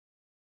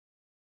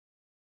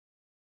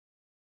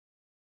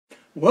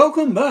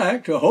Welcome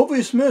back to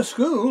Hovey Smith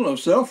School of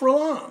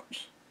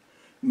Self-Reliance.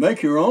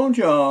 Make your own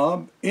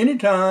job,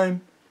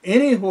 anytime,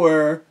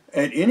 anywhere,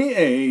 at any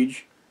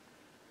age.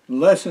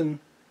 Lesson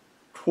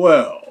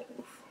 12.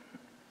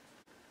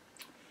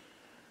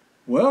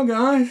 Well,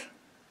 guys,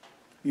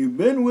 you've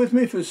been with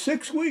me for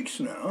 6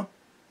 weeks now.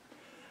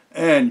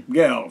 And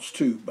gals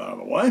too, by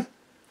the way.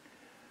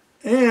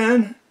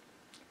 And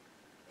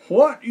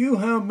what you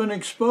have been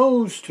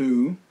exposed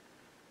to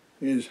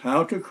is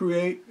how to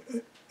create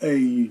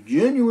a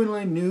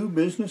genuinely new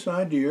business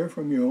idea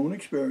from your own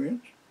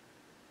experience,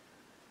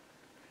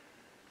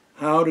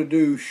 how to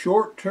do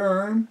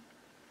short-term,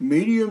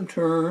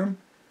 medium-term,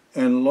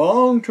 and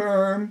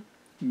long-term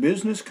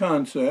business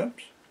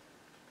concepts,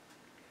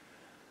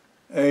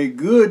 a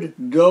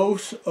good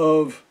dose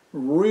of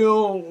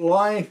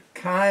real-life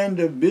kind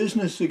of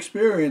business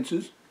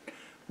experiences.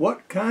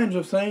 What kinds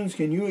of things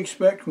can you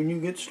expect when you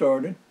get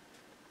started?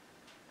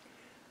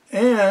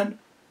 And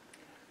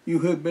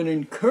you have been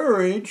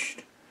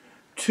encouraged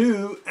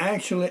to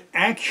actually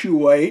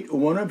actuate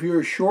one of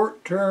your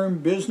short-term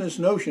business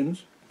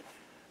notions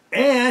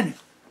and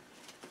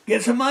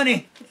get some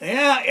money.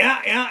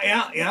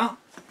 Yeah.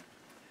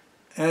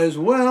 As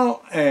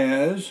well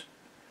as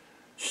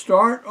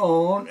start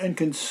on and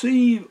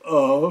conceive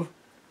of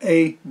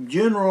a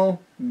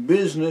general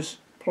business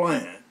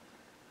plan.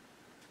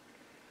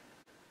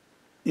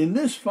 In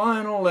this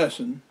final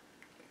lesson,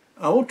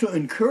 I want to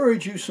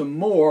encourage you some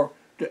more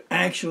to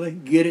actually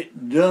get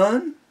it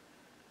done.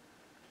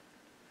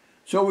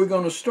 So we're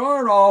going to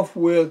start off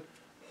with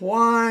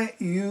why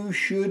you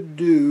should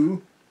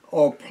do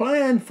or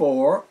plan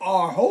for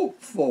or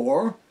hope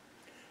for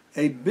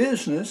a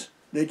business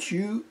that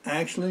you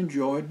actually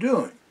enjoy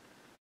doing.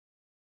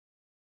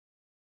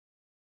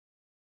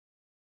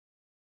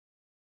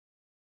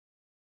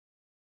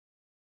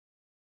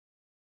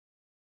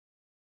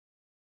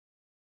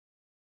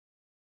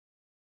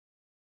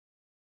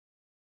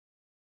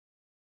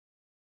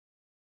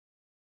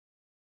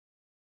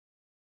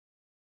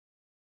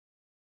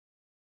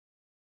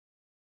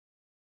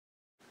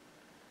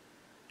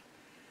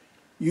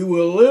 You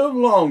will live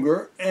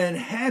longer and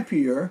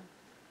happier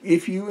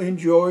if you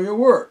enjoy your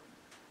work.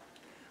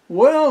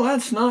 Well,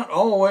 that's not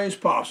always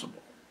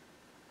possible.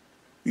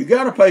 You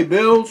got to pay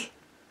bills,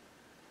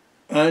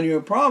 and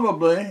you're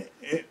probably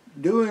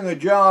doing a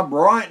job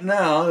right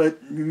now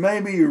that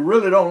maybe you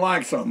really don't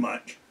like so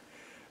much.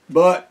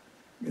 But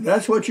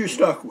that's what you're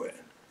stuck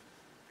with.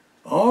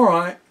 All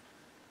right.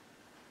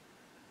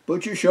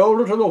 Put your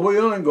shoulder to the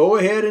wheel and go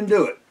ahead and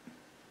do it.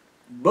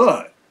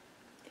 But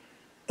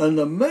in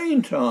the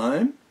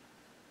meantime,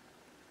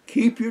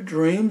 keep your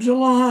dreams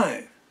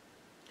alive.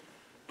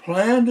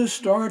 Plan to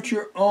start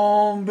your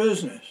own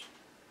business.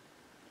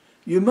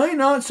 You may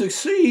not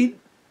succeed,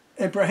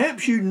 and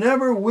perhaps you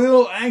never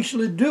will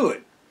actually do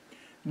it,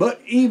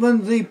 but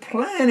even the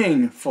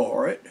planning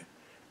for it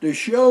to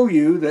show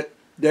you that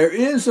there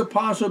is a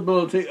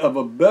possibility of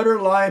a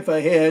better life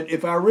ahead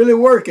if I really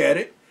work at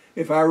it,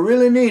 if I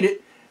really need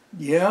it,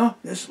 yeah,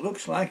 this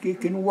looks like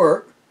it can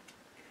work,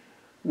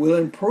 will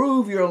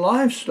improve your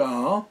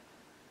lifestyle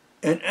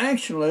and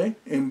actually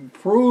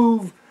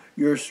improve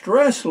your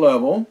stress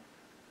level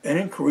and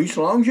increase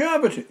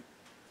longevity.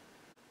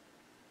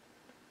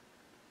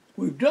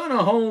 We've done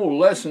a whole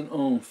lesson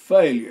on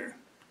failure.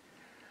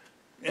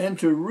 And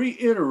to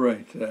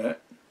reiterate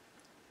that,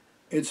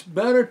 it's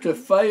better to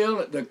fail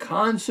at the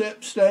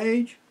concept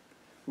stage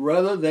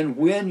rather than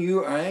when you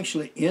are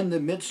actually in the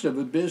midst of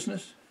a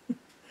business.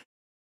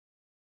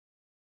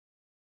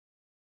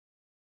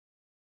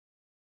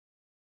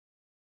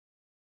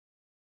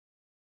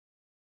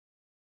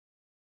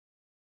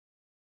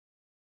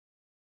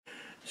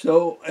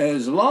 So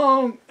as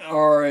long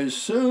or as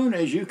soon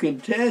as you can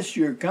test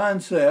your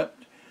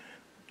concept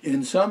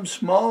in some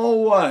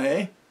small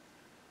way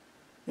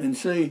and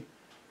see,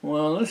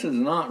 well, this is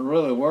not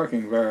really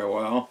working very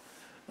well,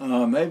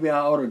 maybe I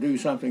ought to do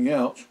something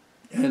else,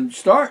 and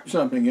start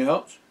something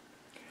else,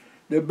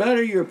 the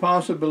better your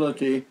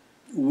possibility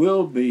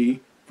will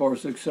be for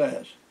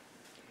success.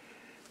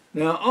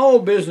 Now, all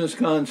business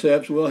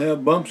concepts will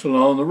have bumps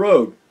along the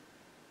road.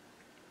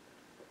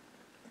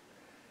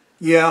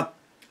 Yeah,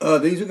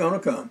 these are going to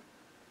come.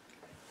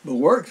 But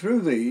work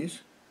through these.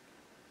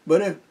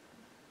 But if,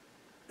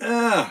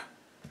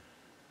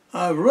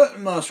 I've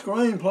written my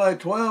screenplay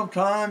 12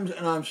 times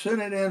and I've sent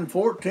it in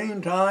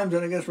 14 times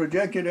and it gets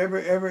rejected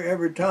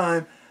every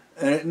time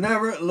and it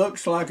never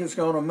looks like it's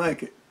going to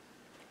make it.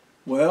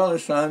 Well,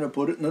 it's time to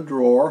put it in the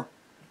drawer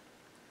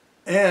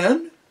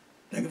and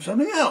think of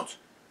something else.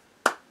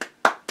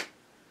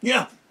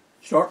 Yeah,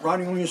 start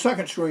writing on your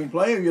second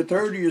screenplay or your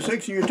third or your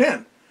sixth or your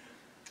 10th.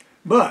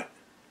 But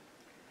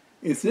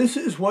if this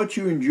is what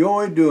you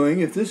enjoy doing,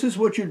 if this is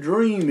what your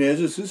dream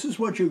is, if this is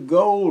what your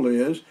goal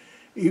is,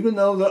 even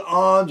though the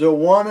odds are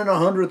 1 in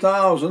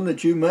 100,000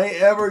 that you may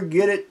ever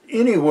get it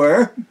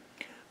anywhere,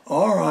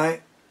 all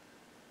right,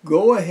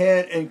 go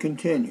ahead and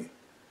continue.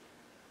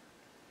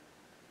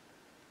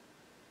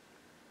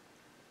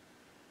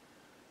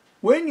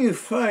 When you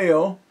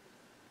fail,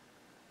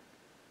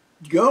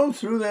 Go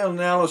through the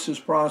analysis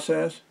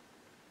process.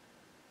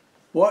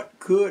 What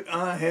could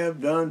I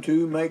have done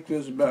to make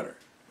this better?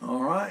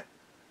 All right.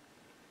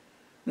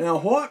 Now,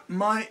 what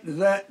might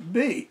that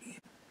be?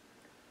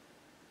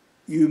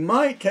 You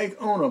might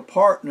take on a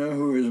partner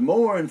who is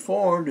more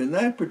informed in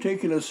that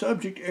particular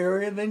subject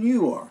area than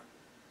you are.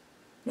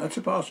 That's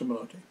a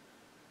possibility.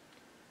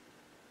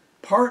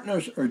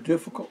 Partners are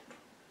difficult,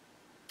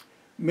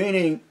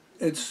 meaning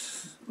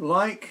it's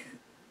like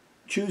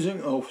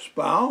choosing a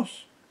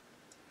spouse.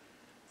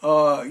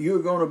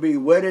 You're going to be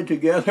wedded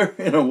together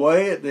in a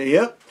way at the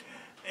hip,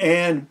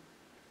 and,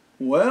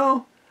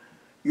 well,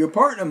 your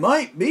partner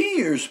might be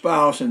your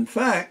spouse, in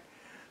fact,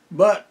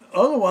 but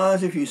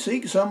otherwise, if you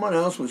seek someone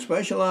else with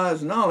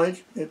specialized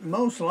knowledge, it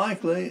most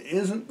likely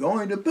isn't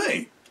going to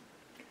be.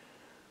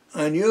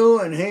 And you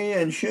and he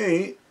and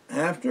she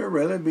have to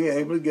really be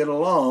able to get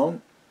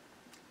along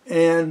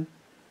and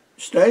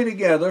stay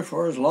together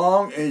for as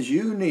long as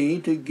you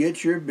need to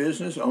get your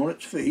business on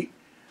its feet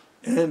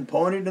and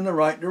pointed in the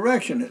right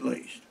direction at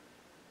least.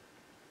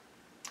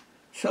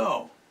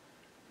 So,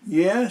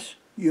 yes,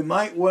 you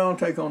might well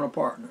take on a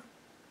partner.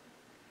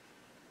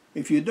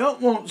 If you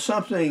don't want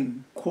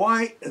something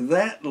quite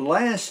that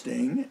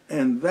lasting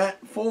and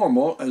that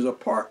formal as a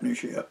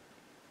partnership,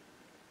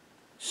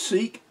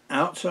 seek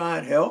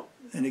outside help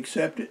and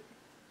accept it.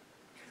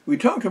 We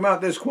talked about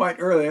this quite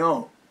early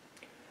on.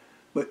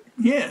 But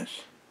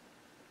yes,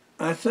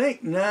 I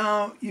think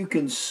now you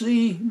can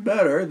see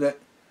better that,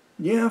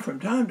 yeah, from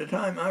time to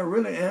time I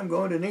really am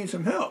going to need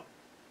some help.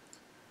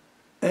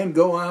 And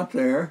go out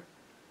there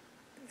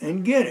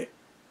and get it.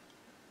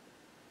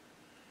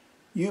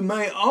 You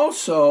may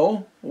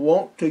also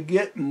want to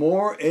get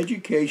more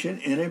education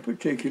in a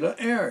particular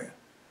area.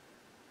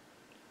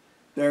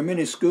 There are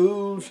many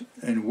schools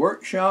and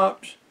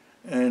workshops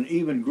and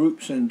even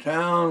groups in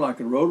town like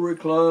the Rotary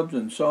clubs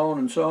and so on,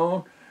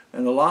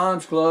 and the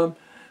Lions Club.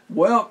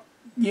 Well,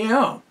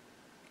 yeah,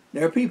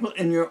 there are people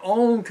in your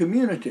own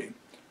community,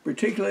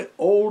 particularly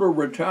older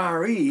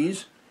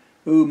retirees,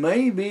 who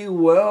may be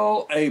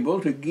well able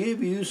to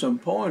give you some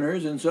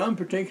pointers in some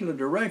particular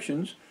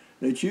directions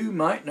that you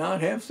might not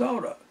have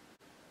thought of,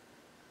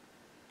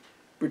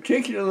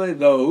 particularly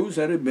those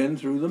that have been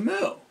through the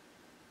mill.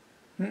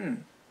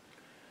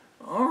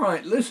 All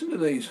right, listen to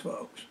these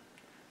folks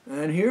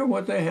and hear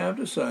what they have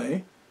to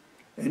say,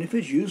 and if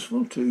it's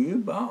useful to you,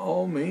 by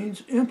all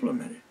means,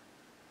 implement it.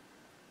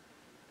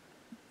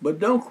 But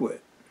don't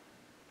quit.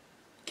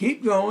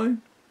 Keep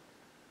going.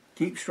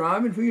 Keep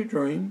striving for your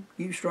dream.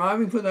 Keep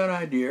striving for that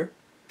idea,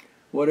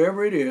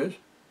 whatever it is,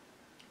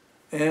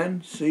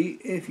 and see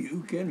if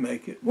you can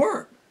make it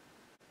work.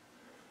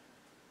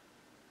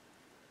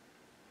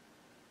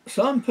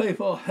 Some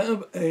people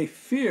have a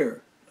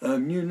fear of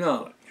new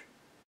knowledge.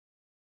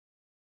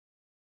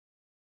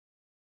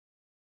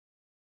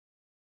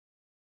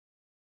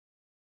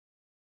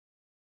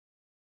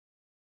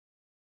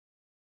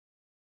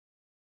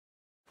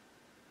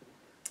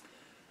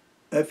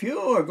 If you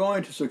are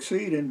going to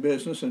succeed in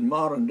business in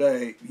modern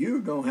day, you're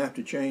going to have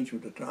to change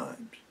with the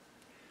times.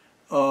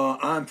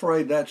 I'm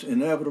afraid that's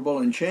inevitable,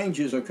 and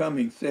changes are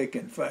coming thick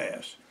and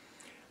fast.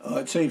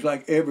 It seems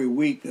like every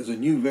week there's a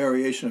new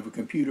variation of a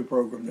computer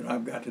program that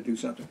I've got to do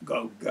something.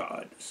 Oh,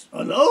 God,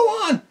 another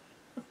one?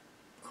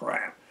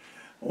 Crap.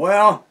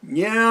 Well,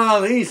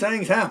 yeah, these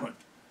things happen.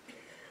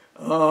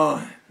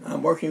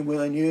 I'm working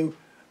with a new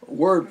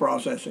word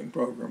processing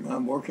program.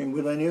 I'm working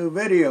with a new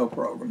video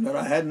program that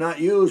I had not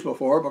used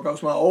before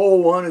because my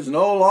old one is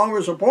no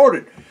longer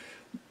supported.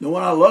 The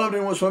one I loved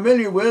and was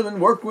familiar with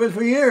and worked with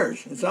for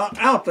years. It's not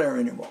out there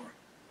anymore.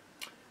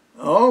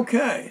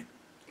 Okay,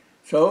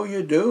 so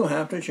you do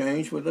have to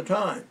change with the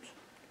times.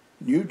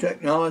 New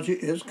technology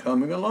is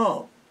coming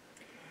along.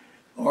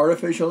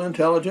 Artificial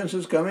intelligence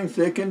is coming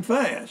thick and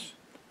fast.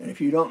 And if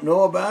you don't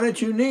know about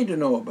it, you need to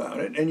know about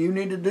it, and you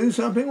need to do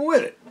something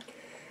with it.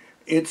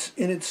 It's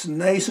in its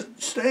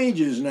nascent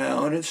stages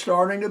now, and it's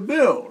starting to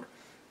build.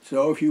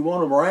 So if you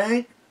want to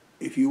rank,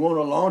 if you want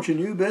to launch a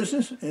new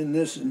business in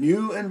this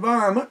new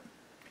environment,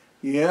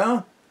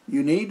 yeah,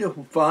 you need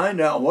to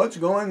find out what's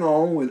going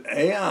on with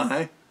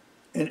AI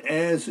and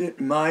as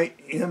it might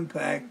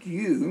impact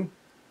you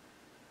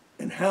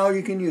and how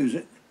you can use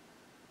it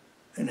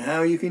and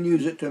how you can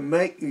use it to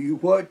make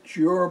what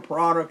your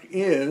product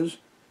is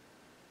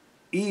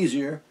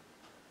easier,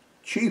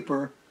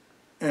 cheaper,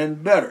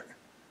 and better.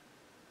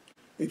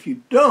 If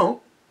you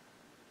don't,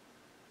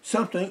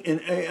 something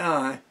in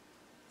AI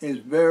is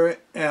very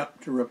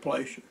apt to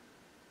replace you.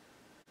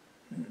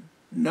 And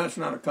that's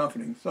not a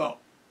comforting thought.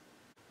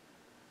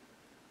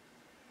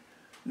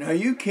 Now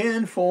you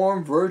can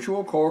form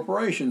virtual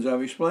corporations.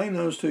 I've explained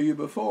those to you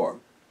before.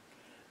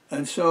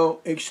 And so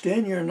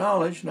extend your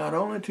knowledge not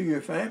only to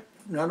your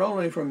not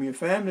only from your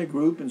family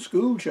group and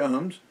school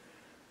chums,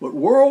 but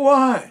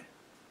worldwide.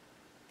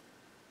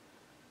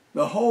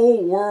 The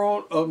whole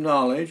world of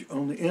knowledge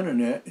on the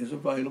internet is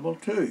available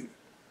to you.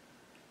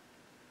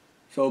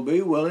 So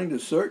be willing to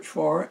search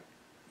for it,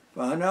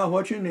 find out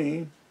what you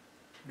need,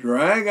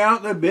 drag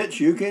out the bits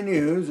you can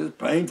use, as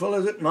painful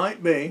as it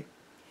might be,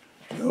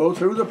 Go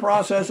through the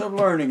process of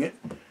learning it.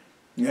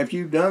 If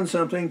you've done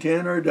something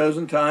 10 or a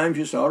dozen times,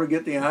 you sort of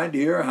get the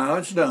idea of how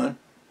it's done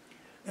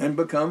and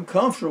become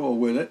comfortable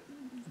with it,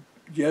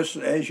 just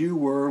as you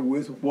were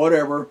with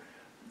whatever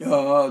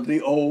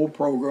the old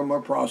program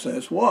or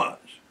process was.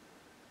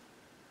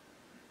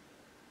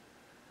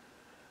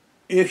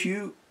 If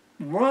you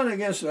run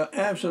against an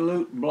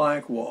absolute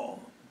blank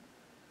wall,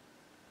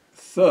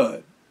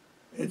 thud,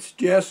 it's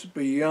just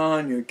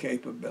beyond your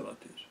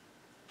capabilities.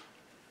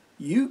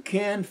 You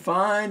can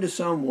find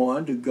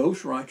someone to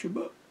ghostwrite your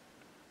book.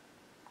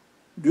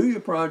 Do your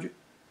project,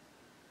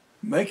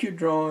 make your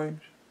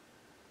drawings,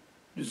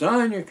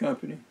 design your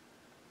company,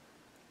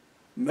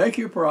 make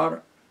your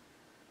product,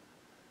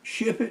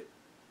 ship it,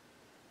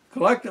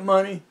 collect the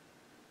money,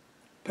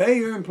 pay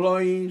your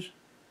employees,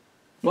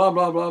 blah,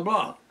 blah, blah,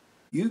 blah.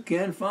 You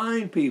can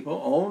find people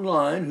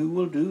online who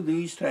will do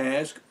these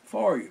tasks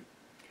for you.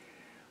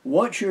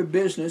 Once your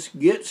business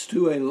gets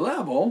to a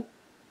level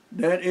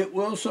that it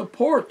will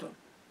support them.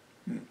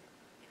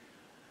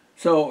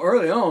 So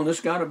early on, this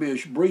got to be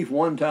a brief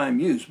one-time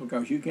use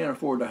because you can't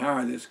afford to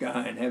hire this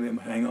guy and have him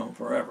hang on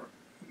forever,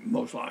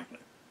 most likely.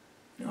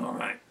 All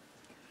right.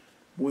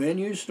 When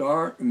you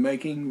start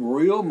making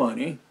real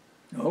money,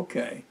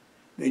 okay,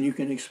 then you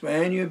can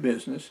expand your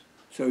business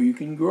so you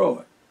can grow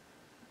it.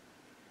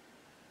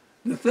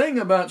 The thing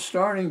about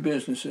starting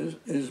businesses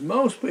is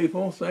most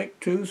people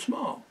think too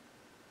small.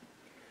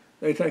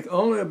 They think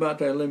only about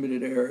their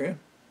limited area,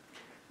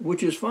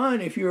 which is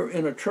fine if you're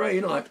in a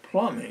trade like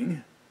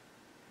plumbing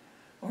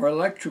or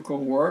electrical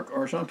work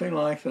or something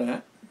like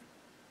that.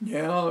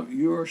 Yeah,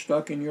 you're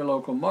stuck in your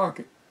local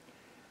market.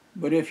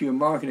 But if you're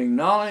marketing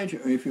knowledge,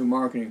 or if you're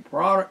marketing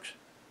products,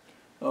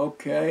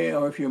 okay,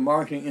 or if you're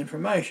marketing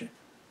information,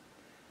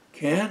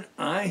 can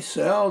I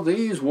sell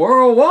these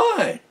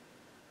worldwide?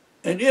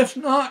 And if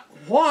not,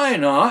 why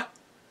not?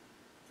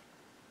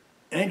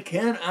 And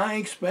can I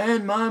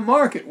expand my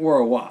market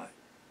worldwide?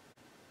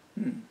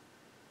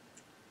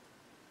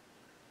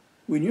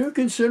 When you're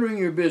considering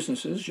your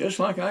businesses, just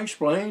like I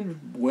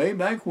explained way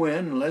back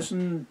when,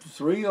 lesson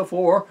 3 or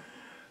 4,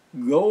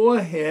 go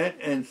ahead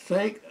and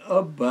think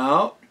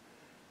about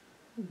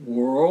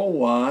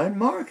worldwide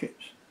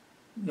markets,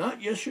 not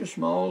just your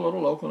small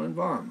little local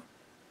environment.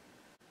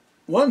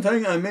 One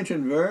thing I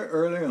mentioned very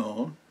early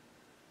on,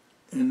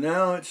 and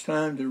now it's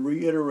time to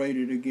reiterate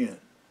it again.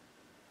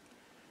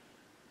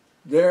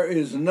 There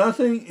is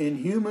nothing in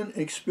human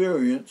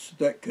experience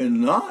that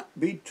cannot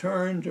be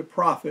turned to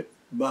profit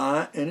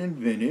by an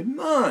inventive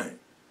mind.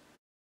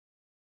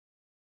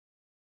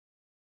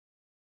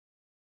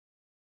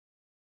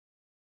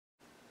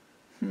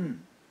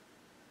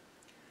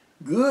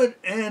 Good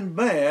and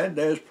bad,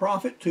 there's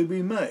profit to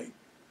be made.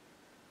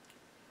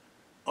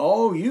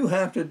 All you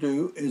have to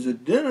do is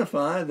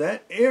identify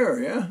that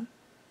area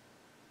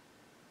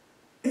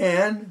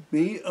and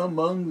be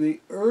among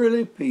the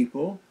early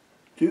people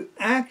to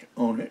act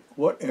on it,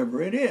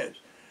 whatever it is.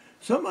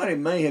 Somebody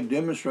may have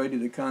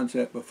demonstrated the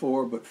concept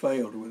before but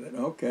failed with it.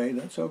 Okay,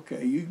 that's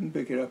okay. You can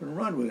pick it up and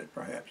run with it,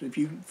 perhaps, if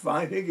you can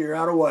figure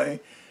out a way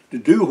to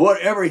do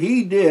whatever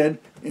he did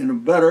in a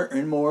better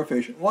and more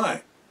efficient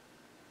way.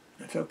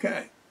 That's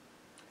okay.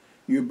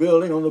 You're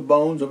building on the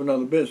bones of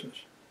another business.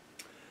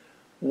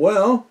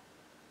 Well,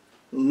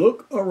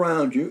 look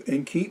around you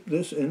and keep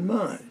this in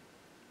mind.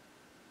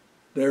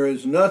 There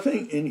is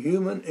nothing in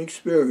human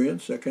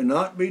experience that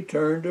cannot be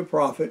turned to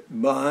profit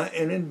by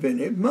an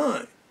inventive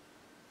mind.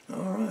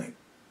 All right.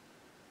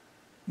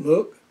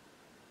 Look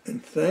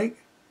and think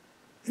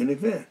and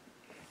invent.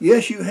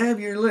 Yes, you have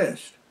your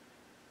list,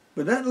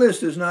 but that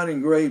list is not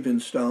engraved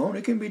in stone.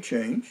 It can be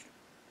changed.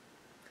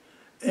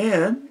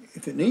 And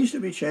if it needs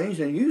to be changed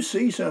and you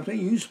see something,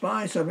 you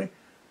spy something,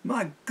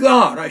 my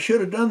God, I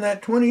should have done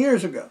that 20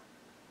 years ago,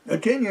 or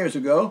 10 years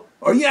ago,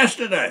 or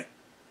yesterday.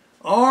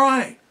 All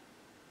right.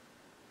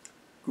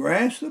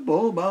 Grasp the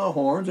bull by the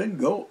horns and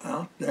go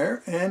out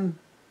there and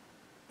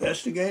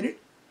investigate it,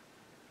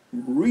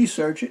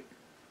 research it,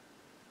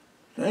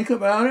 think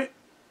about it,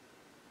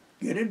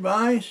 get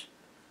advice,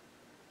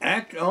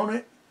 act on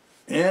it,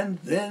 and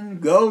then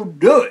go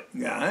do it,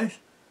 guys.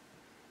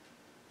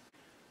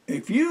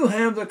 If you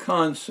have the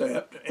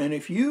concept and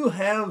if you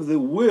have the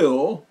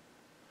will,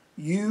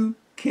 you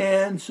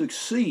can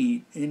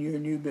succeed in your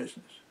new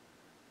business.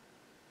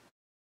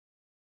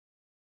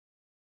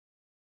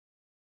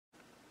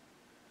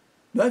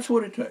 That's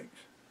what it takes.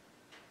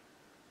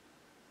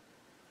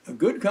 A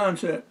good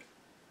concept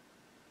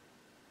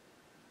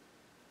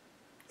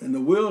and the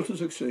will to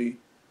succeed.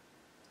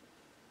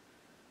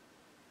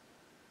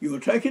 You'll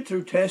take it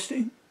through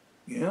testing.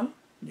 Yeah,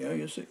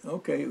 you see,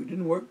 okay, it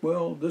didn't work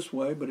well this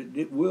way, but it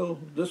did well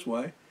this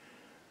way.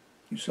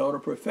 You sort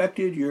of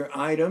perfected your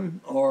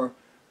item or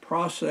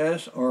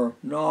process or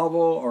novel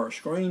or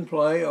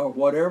screenplay or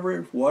whatever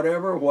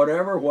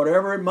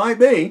it might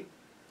be.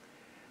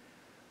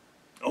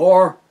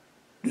 Or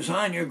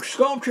design your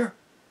sculpture.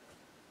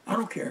 I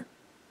don't care.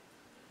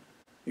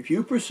 If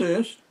you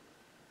persist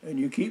and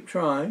you keep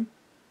trying,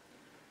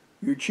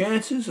 your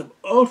chances of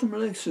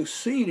ultimately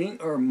succeeding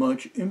are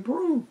much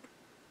improved.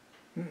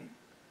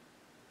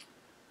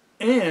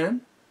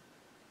 And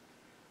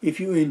if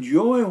you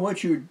enjoy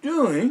what you're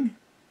doing,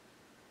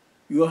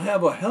 you'll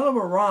have a hell of a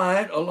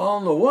ride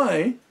along the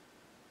way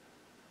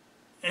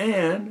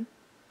and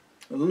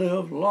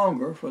live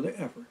longer for the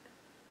effort.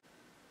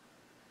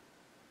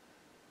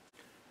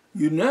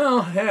 You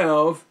now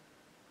have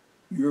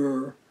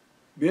your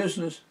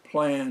business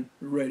plan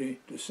ready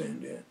to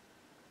send in,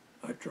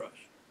 I trust.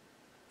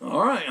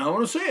 All right, I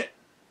want to see it.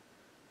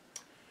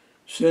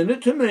 Send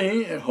it to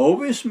me at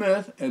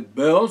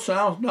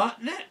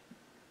hoviesmith@bellsouth.net.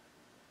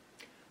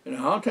 And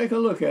I'll take a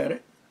look at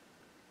it.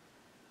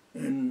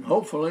 And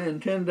hopefully in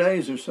 10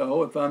 days or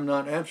so, if I'm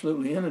not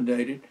absolutely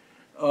inundated,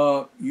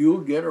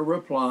 you'll get a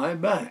reply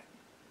back.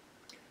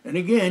 And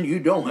again, you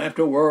don't have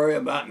to worry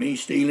about me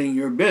stealing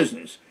your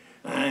business.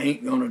 I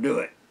ain't going to do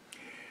it.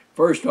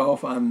 First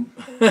off,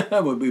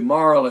 that would be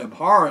morally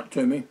abhorrent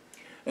to me.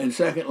 And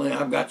secondly,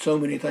 I've got so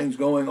many things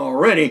going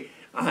already,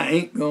 I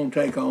ain't going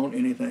to take on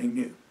anything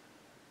new.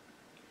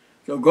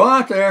 So go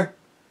out there,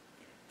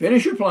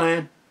 finish your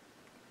plan,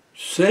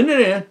 send it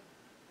in,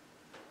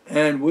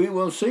 and we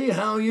will see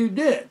how you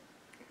did.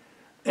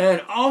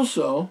 And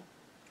also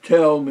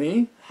tell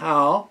me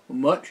how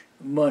much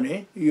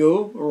money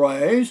you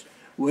raised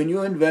when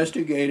you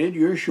investigated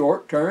your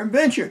short-term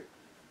venture.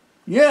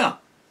 Yeah.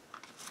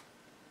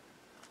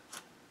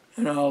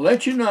 And I'll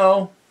let you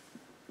know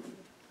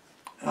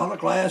how the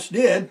class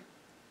did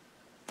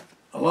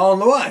along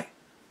the way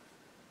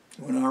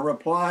when I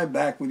reply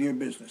back with your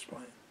business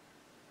plan.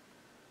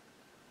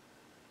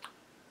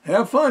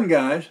 Have fun,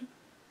 guys.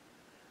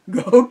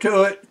 Go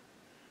to it,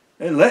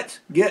 and let's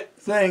get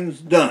things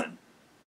done.